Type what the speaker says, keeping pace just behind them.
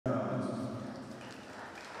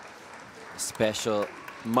special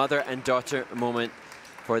mother and daughter moment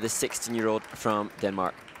for the 16-year-old from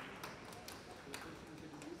Denmark.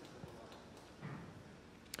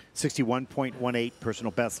 61.18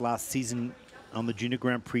 personal best last season on the Junior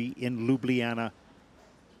Grand Prix in Ljubljana.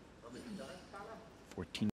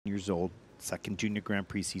 14 years old, second Junior Grand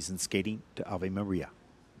Prix season, skating to Ave Maria.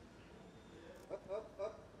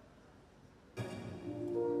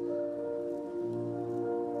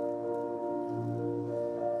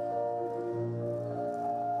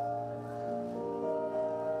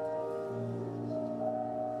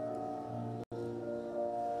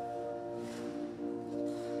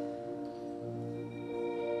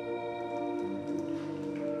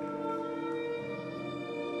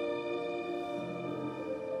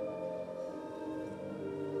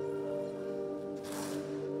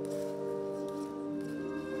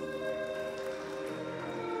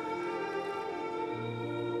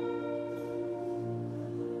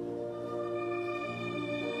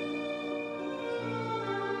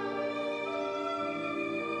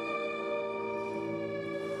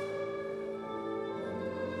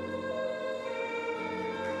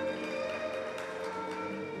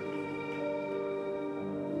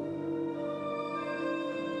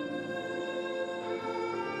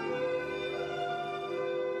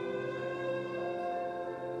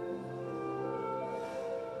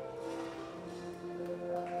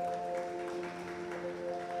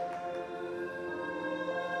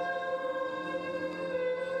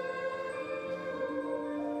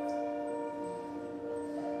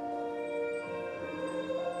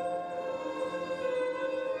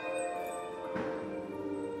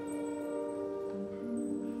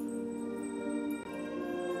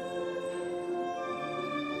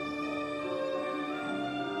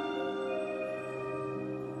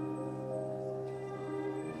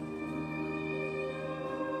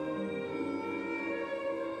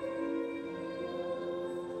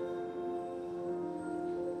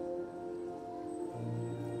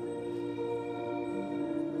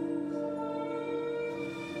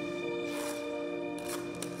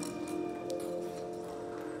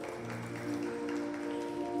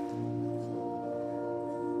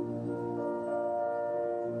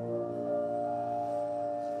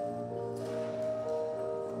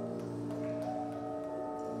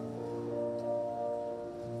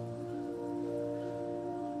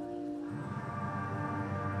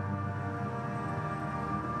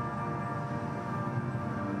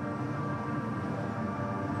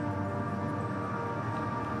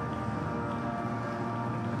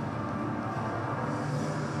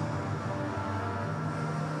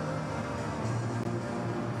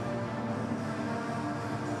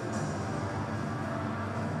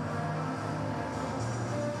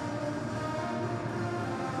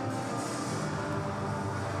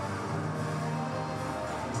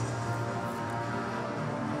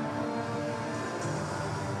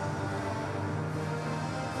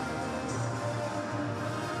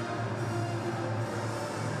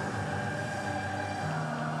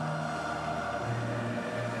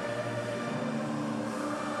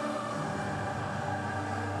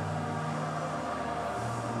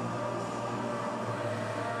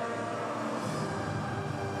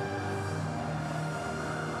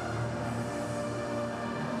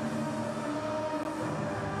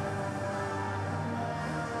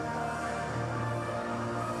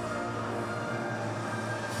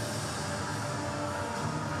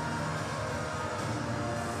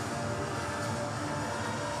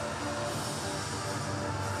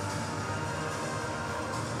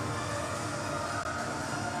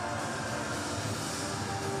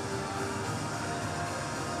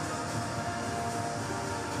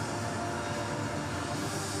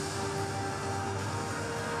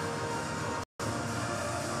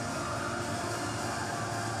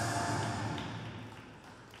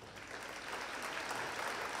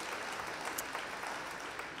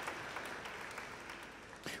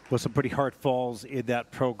 Well, some pretty hard falls in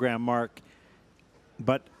that program, Mark.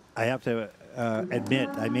 But I have to admit,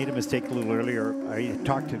 I made a mistake a little earlier. I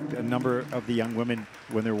talked to a number of the young women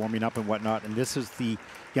when they're warming up and whatnot, and this is the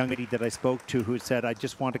young lady that I spoke to who said, I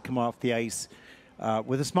just want to come off the ice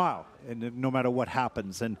with a smile, and no matter what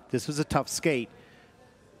happens. And this was a tough skate.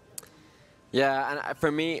 Yeah, and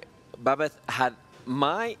for me, Babeth had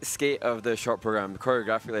my skate of the short program.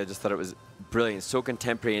 Choreographically, I just thought it was brilliant, so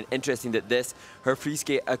contemporary, and interesting that this, her free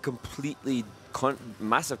skate, a completely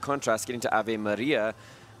massive contrast getting to Ave Maria,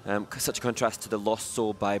 such a contrast to the Lost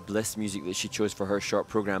Soul by Bliss music that she chose for her short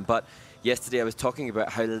program. But yesterday I was talking about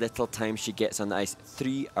how little time she gets on the ice,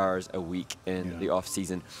 3 hours a week in the off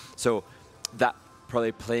season. So that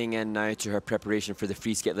probably playing in now to her preparation for the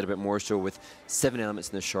free skate a little bit more so, with 7 elements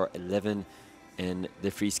in the short, 11 in the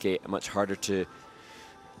free skate. Much harder to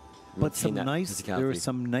but some nice, there were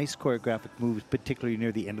some nice choreographic moves, particularly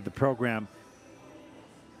near the end of the program.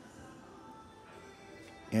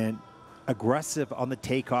 And aggressive on the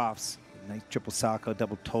takeoffs. Nice triple salchow,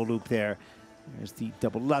 double toe loop there. There's the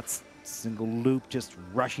double lutz, single loop, just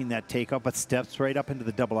rushing that takeoff, but steps right up into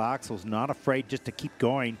the double axles, not afraid just to keep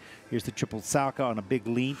going. Here's the triple salchow on a big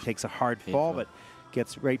lean, takes a hard fall, but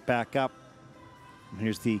gets right back up. And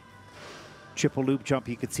here's the triple loop jump.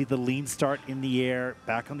 You can see the lean start in the air,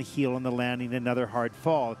 back on the heel on the landing, another hard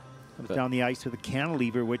fall. Comes down the ice with a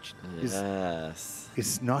cantilever, which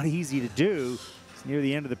is not easy to do. It's near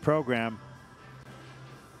the end of the program.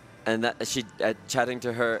 And that she, chatting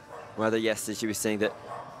to her mother yesterday, she was saying that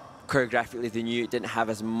choreographically they knew it didn't have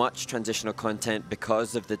as much transitional content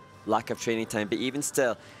because of the lack of training time, but even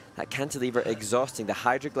still, that cantilever exhausting, the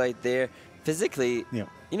hydroglide there, physically,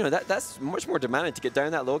 you know, that's much more demanding to get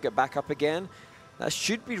down that low, get back up again. That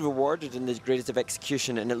should be rewarded in the grades of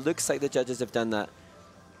execution, and it looks like the judges have done that.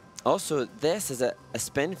 Also, this is a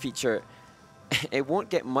spin feature. It won't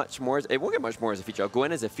get much more. It won't get much more as a feature. I'll go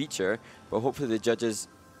in as a feature, but hopefully the judges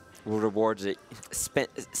will reward it.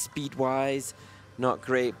 Speed-wise, not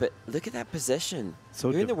great, but look at that position.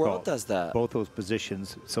 So who in the world does that? Both those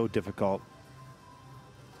positions, so difficult.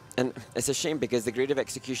 And it's a shame because the grade of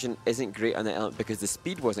execution isn't great on the element because the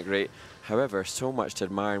speed wasn't great. However, so much to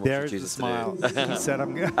admire in what There's she chooses the smile. to do. She said,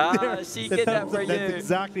 "I'm good." She did that for you. That's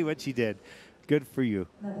exactly what she did. Good for you.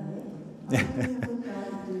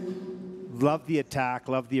 Love the attack,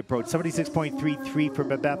 love the approach. 76.33 for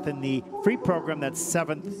Babeth in the free program. That's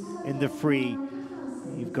 7th in the free.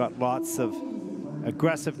 You've got lots of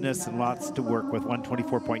aggressiveness and lots to work with.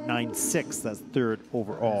 124.96, that's 3rd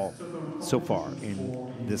overall so far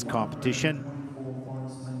in this competition.